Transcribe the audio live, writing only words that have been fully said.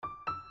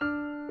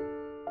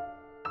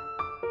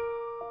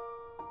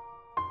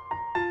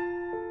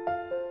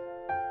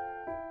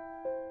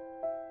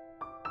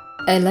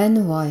Էլեն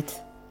Ուայթ,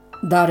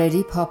 Դարերի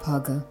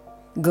Փափագը,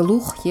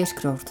 Գլուխ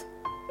երկրորդ,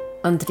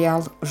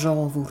 Ընտրյալ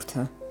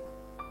ժողովուրդը։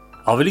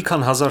 Ավելի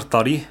քան 1000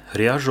 տարի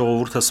հրեա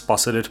ժողովուրդը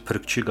սպասել էր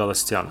Փրկչի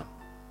գալստյանը։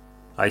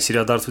 Այս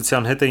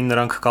իրադարձության հետ էին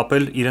նրանք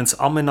կապել իրենց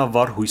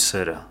ամենավառ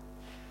հույսերը։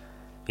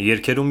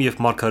 Երգերում եւ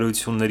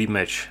մարգարեությունների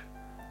մեջ,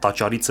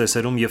 տաճարի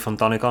ծեսերում եւ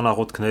ընտանեկան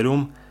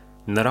աղոթքներում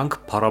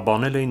նրանք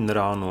փառաբանել էին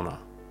նրա անունը։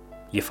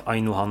 Եվ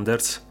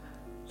այնուհանդերձ,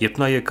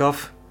 երբ նա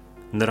եկավ,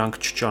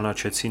 նրանք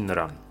չճանաչեցին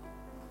նրան։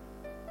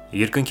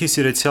 Երկնքի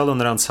սիրեցյալը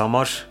նրանց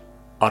համար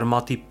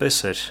արմատի պես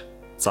էր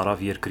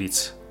ծարավ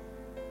երկրից։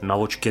 Նա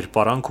ոչ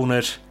կերպարանք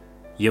ուներ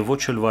եւ ոչ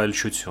էլ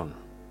վայելչություն։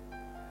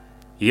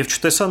 Եվ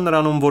չտեսան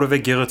նրանում որևէ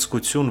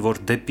գեղեցկություն, որ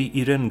դեպի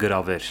իրեն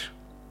գրավեր։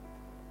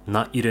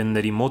 Նա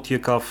իրենների մոտ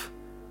եկավ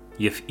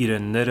եւ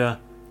իրենները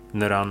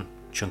նրան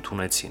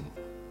չընդունեցին։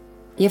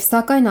 Եվ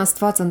սակայն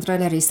Աստված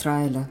ընտրել էր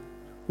Իսրայելը։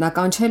 Նա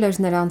կանչել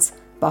էր նրանց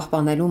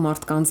պահպանելու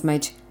մարդկանց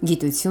մեջ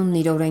գիտությունն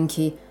իր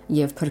օրենքի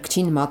եւ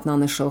Փրկչին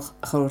մատնանշող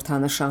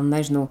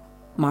խորհրդանշաններն ու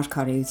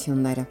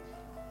մարգարեությունները։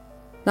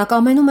 Նա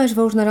կամենում էր,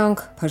 որ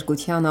նրանք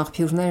փրկության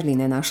աղբյուրներ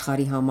լինեն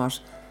աշխարհի համար,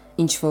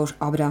 ինչ որ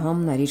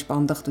Աբրահամն էր իր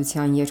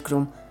պանդխտության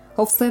երկրում,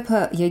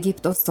 Հովսեփը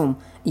Եգիպտոսում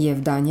եւ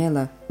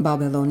Դանիելը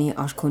Բաբելոնի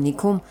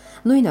արքունիքում,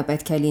 նույնը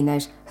պետք է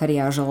լիներ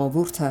հրեա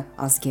ժողովուրդը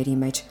ազգերի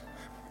մեջ։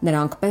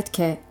 Նրանք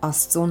պետք է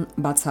Աստծուն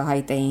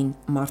բացահայտեին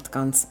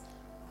մարդկանց։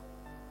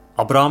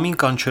 Աբրահամին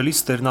կանչելիս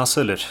Տերն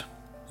ասել էր.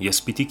 Ես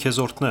պիտի քեզ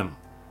օրհնեմ,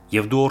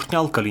 եւ դու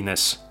օրհնյալ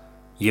կլինես,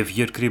 եւ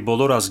երկրի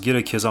բոլոր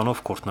ազգերը քեզանով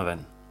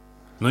կօրհնվեն։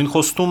 Նույն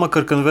խոստումը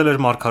կրկնվել էր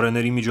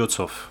մարգարեների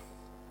միջոցով։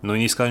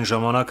 Նույնիսկ այն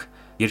ժամանակ,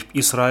 երբ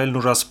Իսրայելն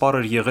ուժասպառ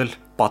էր եղել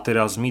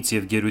պատերազմից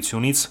եւ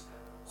գերությունից,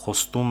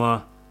 խոստումը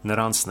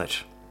նրանցն էր։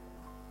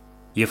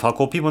 Եվ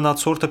Հակոբի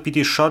մնացորդը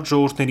պիտի շատ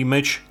ժողովուրդների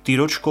մեջ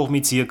Տիրոջ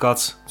կողմից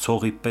եկած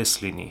ցողի պես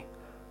լինի,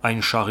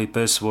 այն շաղի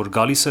պես, որ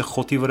գալիս է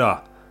խոտի վրա,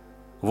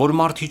 որ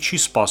մարդի չի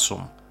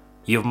սպասում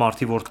եւ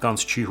մարդի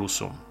որդկանց չի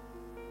հուսում։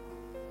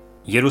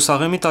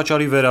 Երուսաղեմի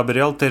տաճարի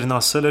վերաբերյալ Տերն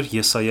ասել էր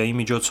Եսայայի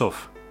միջոցով.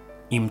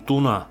 Իմ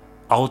տունը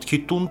աղոթքի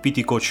տուն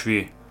պիտի կոչվի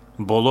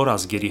բոլոր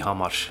ազգերի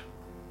համար։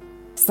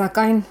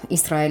 Սակայն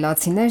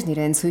իսրայելացիներն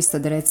իրենց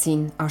հույսը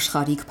դրեցին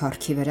աշխարհիկ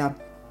փառքի վրա։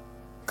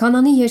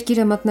 Քանանի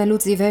երկիրը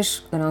մտնելուց ի վեր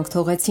նրանք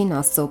թողեցին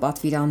Աստծո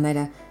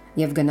պատվիրանները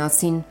եւ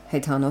գնացին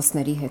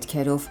հեթանոսների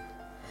հետքերով։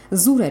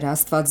 Զուր էր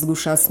Աստված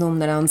զգուշացնում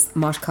նրանց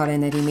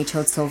մարգարեների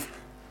միջոցով։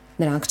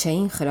 Նրանք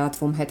չէին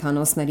խրատվում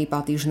հեթանոսների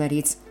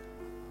պատիժներից։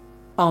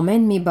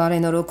 Ամեն մի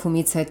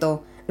բարենորոգումից հետո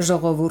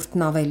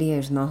ժողովուրդն ավելի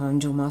էր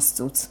նահանջում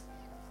Աստծուց։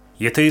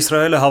 Եթե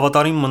Իսրայելը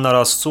հավատարիմ մնար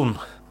Աստծուն,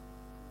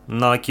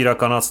 նա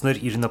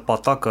կիրականացներ իր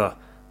նպատակը,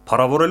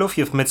 փառավորելով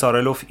եւ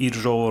մեծարելով իր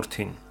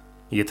ժողովրդին։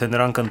 Եթե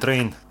նրանք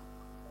ընտրեին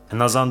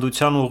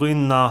հնազանդության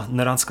ուղին, նա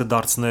նրանց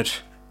կդարձներ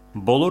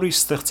բոլոր իր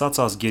ստեղծած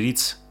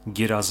ազգերից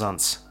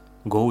գերազանց,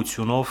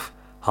 գոհությունով,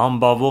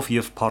 համբավով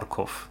եւ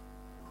փառքով։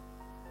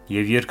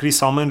 Եվ երկրիս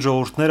ամեն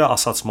ժողովուրդները,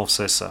 ասաց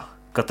Մովսեսը,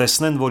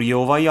 կտեսնեն, որ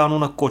Եհովայի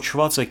անունը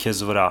կոչված է քեզ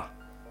վրա,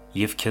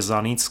 եւ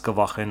քեզանից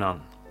կվախենան։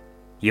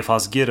 Եվ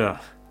ազգերը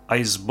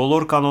այս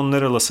բոլոր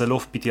կանոնները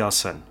լսելով պիտի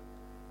ասեն.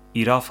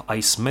 Իրավ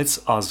այս մեծ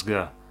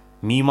ազգը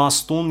մի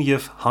իմաստուն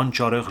եւ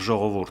հանճարեղ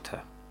ժողովուրդ է։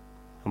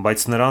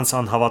 Բայց նրանց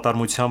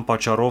անհավատարմության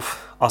պատճառով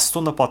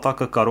Աստծո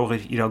նպատակը կարող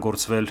էր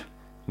իրագործվել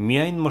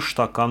միայն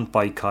մշտական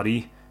պայքարի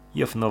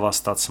եւ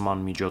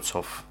նվաստացման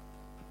միջոցով։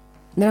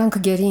 Նրանք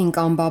գերի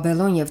ընկան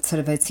Բաբելոն եւ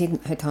ցրվեցին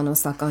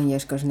հեթանոսական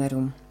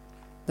երկրներում։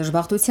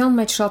 Դժբախտության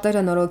մեջ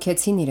շատերը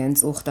նորոգեցին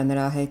իրենց ուխտը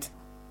նրա հետ։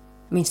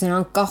 Մինչ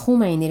նրանք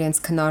կախում էին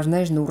իրենց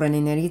քնարներն ու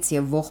ռենիներից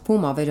եւ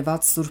ողբում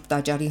ավերված սուրբ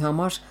տաճարի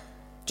համար,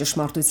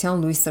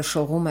 ճշմարտության լույսը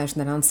շողում էր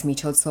նրանց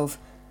միջոցով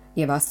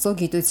եւ Աստծո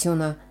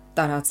գիտությունը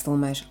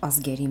տարածվում էր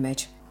ազգերի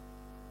մեջ։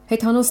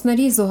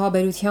 Հեթանոսների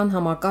զոհաբերության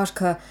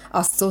համակարգը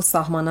Աստծո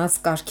սահմանած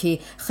կարգի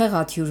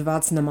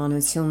խեղաթյուրված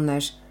նմանությունն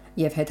էր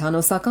եւ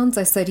հեթանոսական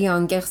ծեսերի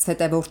անկեղծ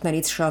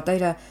հետևորդներից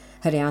շատերը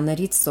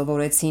հրեաներից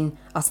սովորեցին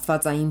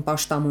աստվածային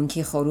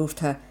պաշտամունքի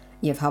խորհուրդը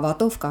եւ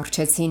հավատով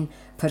կառչեցին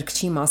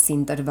Փրկչի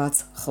մասին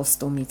տրված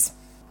խոստումից։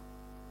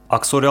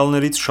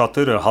 Աքսորյալներից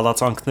շատերը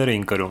հալածանքներ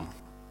էին կրում։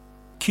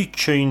 Քիչ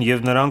չէին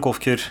եւ նրանք,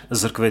 ովքեր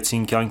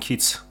զրկվեցին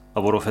կյանքից,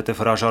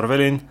 որովհետեւ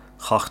հրաժարվել էին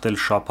խախտել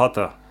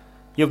շաբաթը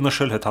եւ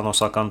նշել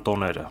հեթանոսական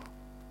տոները։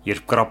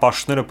 Երբ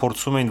կրապաշտները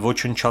փորձում էին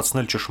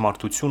ոչնչացնել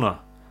ճշմարտությունը,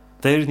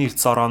 Տերն իր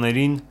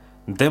ծառաներին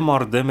դեմ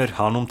առ դեմ էր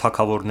հանում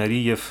թագավորների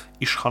եւ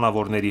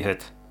իշխանավորների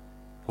հետ,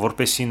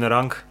 որպեսզի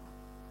նրանք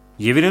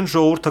եւ իրեն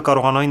ժողովուրդը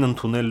կարողանային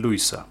ընդունել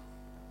լույսը։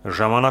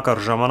 Ժամանակ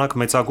առ ժամանակ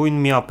մեծագույն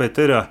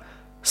միապետերը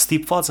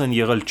ստիպված են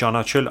եղել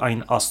ճանաչել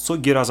այն Աստծո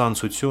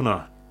գերազանցությունը,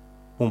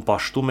 ում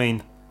պաշտում էին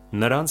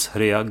նրանց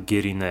հրեա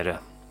գերիները։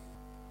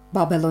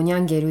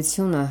 Բաբելոնյան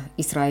գերությունը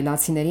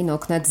իսրայելացիներին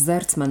օգնեց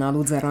զերծ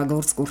մնալու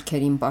ձեռագործ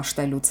կուռքերին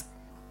պաշտելուց։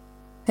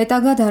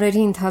 Հետագա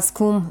դարերի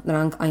ընթացքում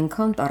նրանք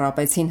այնքան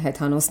տառապեցին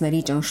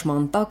հեթանոսների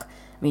ճնշման տակ,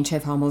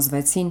 մինչև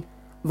համոզվեցին,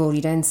 որ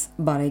իրենց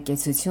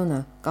բարեկեցությունը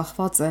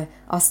կախված է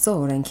Աստծո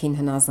օրենքին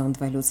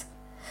հնազանդվելուց։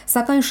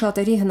 Սակայն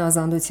շատերի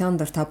հնազանդության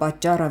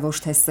դրդապատճառը ոչ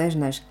թե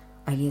սերն էր,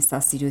 այլ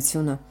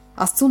եսասիրությունը։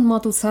 Աստծուն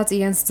մատուցած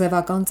իրենց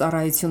ձևական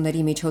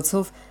ծառայությունների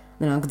միջոցով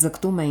նրանք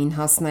ձգտում էին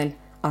հասնել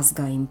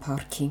ազգային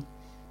փառքի։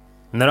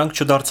 Նրանք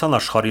չդարձան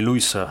աշխարհի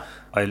լույսը,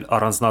 այլ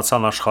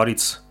առանձնացան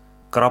աշխարհից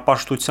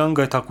կռապաշտության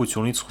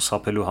գայթակղությունից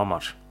խուսափելու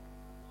համար։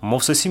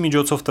 Մովսեսի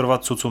միջոցով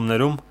տրված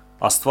ցուցումներում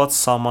Աստված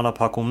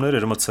սահմանափակումներ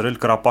էր մտցրել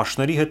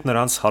կռապաշտների հետ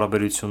նրանց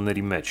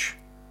հարաբերությունների մեջ,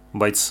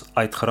 բայց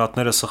այդ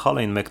խրատները սխալ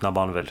էին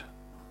մեկնաբանվել։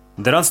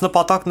 Դրանց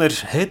նպատակն էր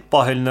հետ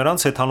պահել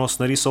նրանց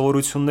հեթանոսների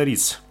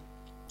սովորություններից,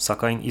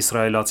 սակայն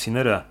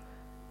իսրայելացիները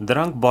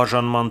դրանք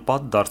բաժանման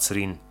պատ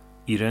դարձրին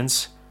իրենց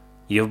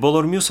եւ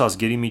բոլոր մյուս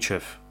ազգերի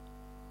միջև։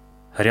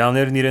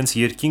 Հրեաներն իրենց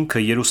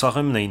երկինքը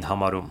Երուսաղեմն էին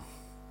համարում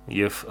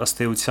եւ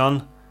ըստ էության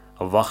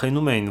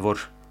վախենում էին,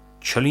 որ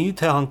չլինի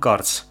թե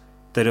հանկարծ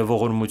Տերը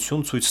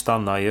ողորմություն ցույց տա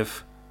նաեւ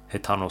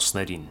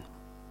հեթանոսներին։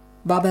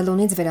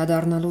 Բաբելոնից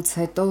վերադառնալուց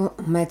հետո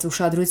մեծ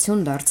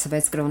ուշադրություն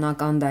դարձվեց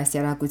կրոնական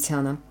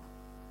դասյարակությանը։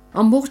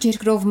 Ամբողջ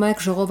երկրով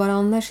մեկ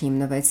ժողովարաններ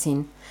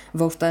հիմնվեցին,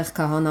 որտեղ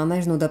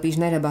քահանաներն ու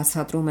դպիրները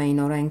բացատրում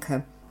էին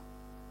օրենքը։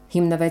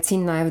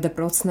 Հիմնվեցին նաև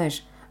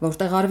դպրոցներ,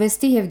 որտեղ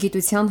արվեստի եւ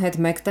գիտության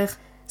հետ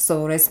մեկտեղ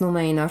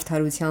սովորեցնում էին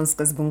արդարության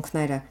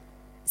սկզբունքները,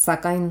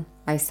 սակայն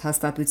այս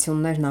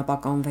հաստատություններն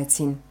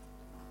ապականվեցին։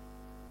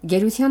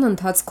 Գերության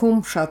ընթացքում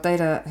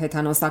շատերը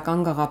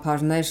հեթանոսական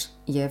գաղափարներ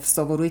եւ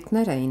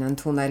սովորույթներ էին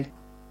ընդունել,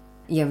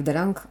 եւ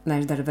դրանք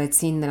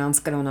ներդրվեցին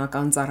նրանց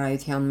կրոնական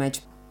ծառայության մեջ։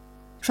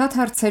 Շատ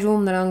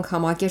հարցերում նրանք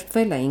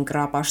համակերպվել էին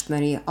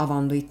կռապաշտների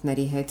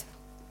ավանդույթների հետ։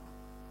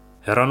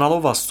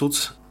 Հեռանալով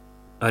Աստծուց,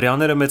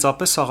 հրեաները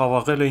մեծապես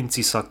աղավաղել էին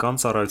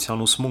ծիսական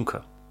ծառայության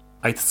ուսմունքը։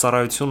 Այդ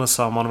ծառայությունը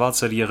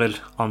սահմանված էր եղել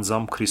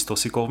անձամբ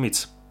Քրիստոսի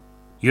կողմից։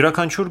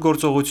 Յուրաքանչյուր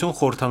գործողություն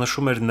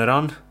խորհրդանշում էր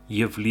նրան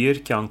եւ լի էր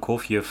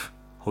կյանքով եւ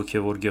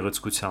հոգեվոր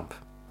գեղեցկությամբ։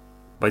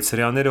 Բայց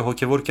հրեաները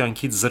հոգեվոր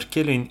կյանքից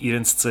զրկել էին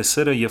իրենց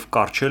ծեսերը եւ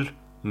կարճել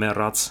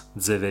մեռած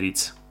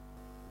ձևերից։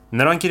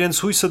 Նրանք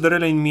իրենց հույսը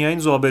դրել էին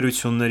միայն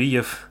զոհաբերությունների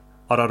եւ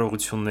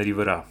արարողությունների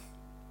վրա,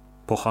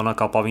 փոխանակ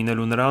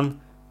ապավինելու նրան,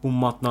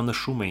 ում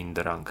մատնանշում էին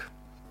դրանք։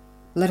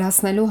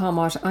 Լրացնելու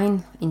համար այն,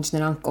 ինչ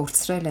նրանք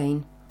կորցրել էին,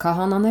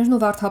 քահանաներն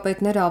ու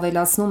վարդապետները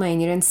ավելացնում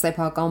էին իրենց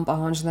սեփական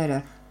պահանջները,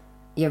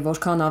 եւ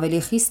որքան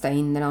ավելի խիստ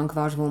էին նրանք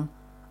վարվում,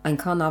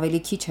 այնքան ավելի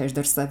քիչ էր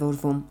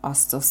դրսևորվում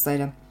Աստծո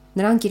սերը։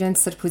 Նրանք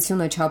իրենց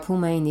սրբությունը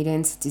չափում էին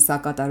իրենց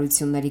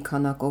ծիսակատարությունների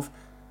քանակով,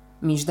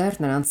 մինչդեռ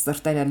նրանց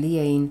սրտերը լի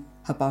էին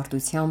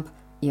հպարտությամբ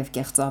եւ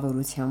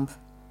կեղծավորությամբ։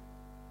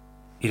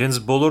 Իրենց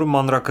բոլոր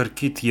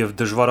մանրակրկիտ եւ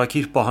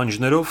դժվարակիր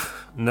պահանջներով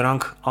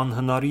նրանք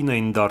անհնարին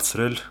էին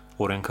դարձրել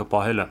օրենքը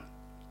պահելը։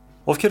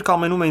 Ովքեր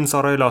կամենում էին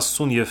ծառայել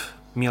Աստծուն եւ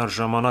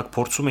միաժամանակ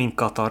փորձում էին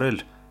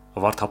կատարել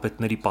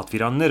վարդապետների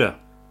պատվիրանները,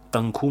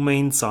 տնքում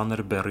էին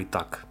ծանր բեռի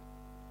տակ։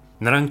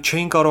 Նրանք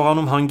չէին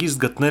կարողանում հանգիստ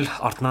գտնել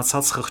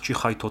արթնացած խղճի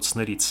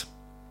խայթոցներից։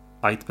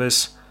 Այդպես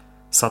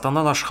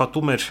սատանան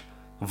աշխատում էր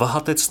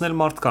վհատեցնել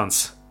մարդկանց,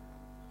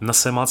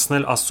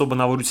 նսեմացնել Աստծո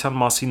բնավորության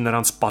մասին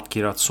նրանց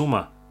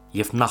պատկերացումը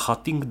եւ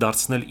նախատինք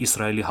դարձնել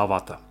Իսրայելի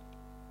հավատը։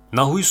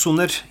 Նա հույս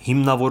ուներ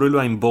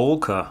հիմնավորելու այն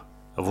բողոքը,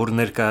 որ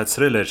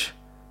ներկայացրել էր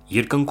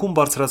երկնքում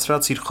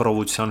բարձրացրած իր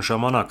խռովության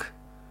ժամանակ,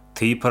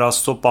 թե իբր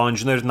Աստծո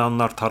պահանջներն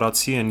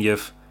աննարդարացի են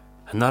եւ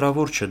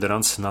հնարավոր չէ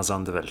դրանց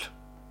հնազանդվել։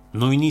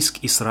 Նույնիսկ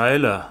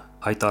Իսրայելը,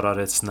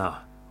 հայտարարեց նա,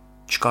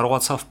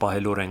 չկարողացավ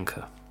պահել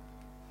օրենքը։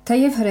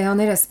 Թեև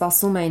հրեաները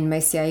սպասում էին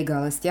Մեսիայի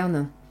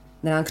գալստյանը,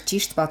 նրանք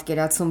ճիշտ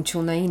պատկերացում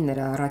չունեին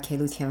նրա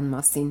առաքելության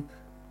մասին։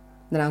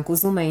 Նրանք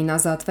ուզում էին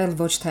ազատվել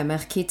ոչ թե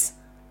մեղքից,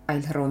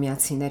 այլ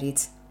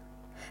հռոմեացիներից։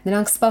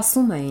 Նրանք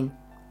սպասում էին,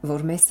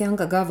 որ Մեսիան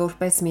կգա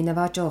որպես մի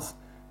նվաճող,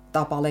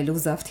 տապալելու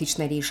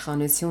զավթիչների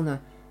իշխանությունը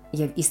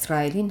եւ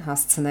Իսրայելին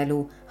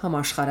հասցնելու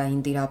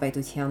համաշխարհային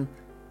տիրապետության։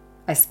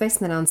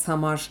 Այսպես նրանց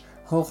համար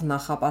հող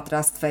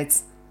նախապատրաստվեց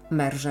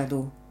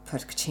մերժելու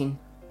փրկչին։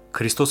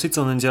 Քրիստոսի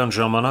ծննդյան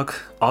ժամանակ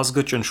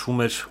ազգը ճնշվում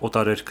էր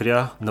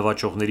օտարերկրյա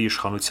նվաճողների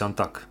իշխանության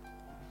տակ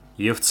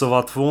եւ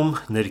ծվատվում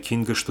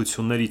ներքին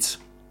գժտություններից։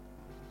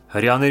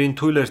 Հրեաներին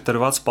թույլ էր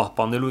տրված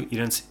պահպանելու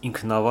իրենց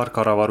ինքնավար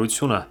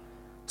կառավարությունը,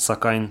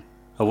 սակայն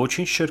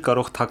ոչինչ չէր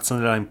կարող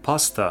թաքցնել այն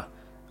փաստը,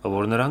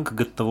 որ նրանք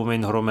գտնվում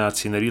էին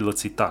հռոմեացիների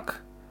լծի տակ,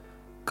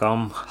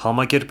 կամ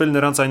համակերպել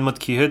նրանց այն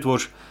մտքի հետ,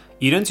 որ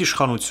իրենց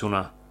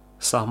իշխանությունը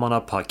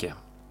սահմանափակ է։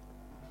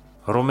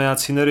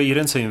 Հռոմեացիները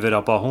իրենց էին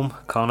վերապահում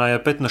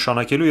քահանայապետ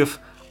նշանակելու եւ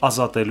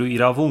ազատելու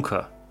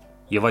իրավունքը,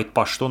 եւ այդ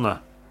պաշտոնը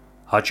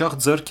հաճախ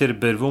ձեռք էր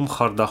բերվում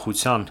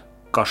խարդախության,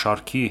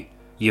 կաշառքի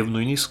եւ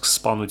նույնիսկ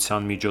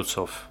սպանության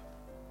միջոցով։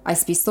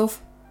 Այսպիսով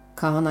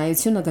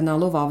քահանայությունը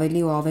գնալով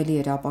ավելի ու ավելի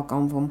էր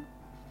ապականվում։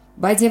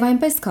 Բայց եւ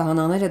այնպես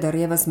քահանաները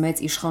դեռևս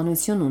մեծ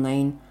իշխանություն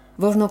ունեին,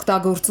 որն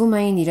օգտագործում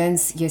էին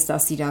իրենց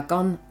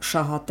եսասիրական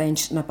շահատենչ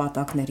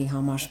նպատակների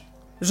համար։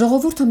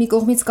 Ժողովուրդը մի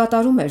կողմից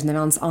կատարում էր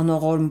նրանց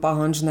անողորմ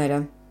պահանջները,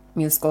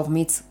 մյուս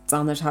կողմից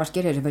ծանր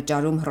հարկեր էր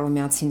վճարում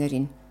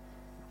հռոմեացիներին։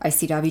 Այս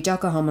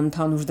իրավիճակը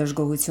համընդհանուր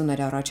դժգոհություն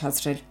էր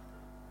առաջացրել։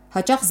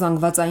 Հաճախ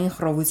զանգվածային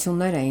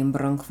խռովություններ էին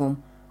բռնկվում։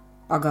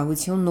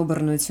 Ագահությունն ու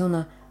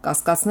բռնությունը,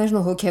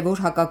 կասկածներն ու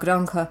հոգևոր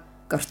հակակրանքը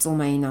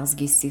կրծում էին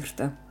ազգի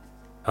սիրտը։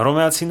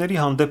 Հռոմեացիների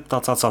հանդեպ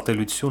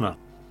տածածատելությունը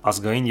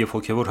ազգային եւ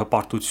հոգեվոր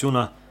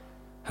հպարտությունը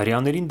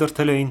հрьяաներին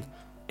դրդել էին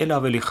ել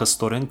ավելի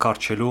խստորեն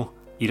կարճելու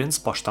իրենց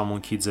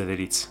պաշտամունքի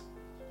ձևերից։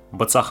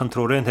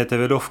 Բծախնդրորեն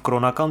հետևելով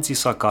կրոնական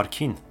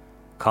ծիսակարգին,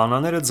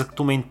 քահանաները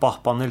ձգտում էին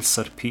պահպանել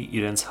սրբի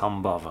իրենց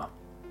համբավը։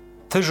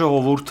 Թե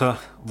ժողովուրդը,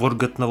 որ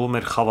գտնվում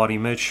էր խավարի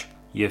մեջ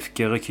եւ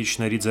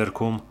կեղեքիչների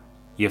ձեռքում,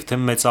 եւ թե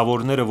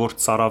մեծավորները, որ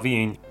ծարավի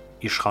էին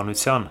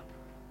իշխանության,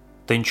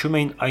 տենչում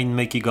էին այն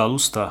մեկի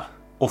գալուստը,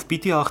 ով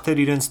պիտի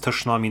հաղթեր իրենց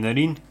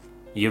թշնամիներին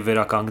եւ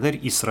վերականգներ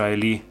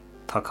Իսրայելի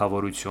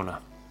թագավորությունը։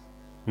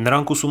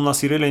 Նրանք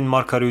ուսումնասիրել էին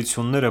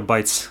մարգարեությունները,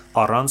 բայց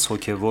առանց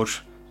հոգևոր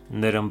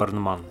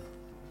ներըմբռնման։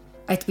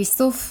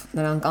 Այդպիսով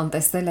նրանք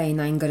անտեսել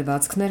էին այն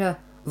գրվածքները,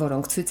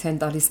 որոնք ցույց են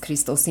տալիս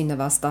Քրիստոսի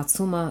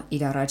նվաստացումը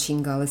իր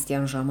առաջին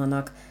գալստյան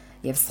ժամանակ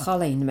եւ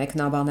սխալ էին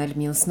մեկնաբանել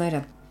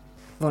մյուսները,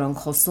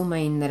 որոնք խոսում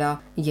էին նրա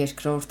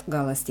երկրորդ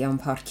գալստյան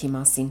փառքի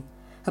մասին։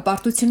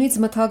 Հպարտությունից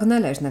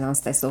մթագնել էր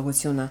նրանց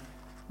տեսողությունը։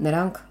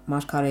 Նրանք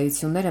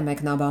մարգարեությունները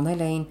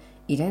մեկնաբանել էին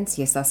իրենց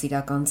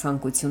եսասիրական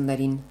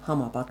ցանկություններին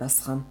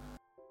համապատասխան։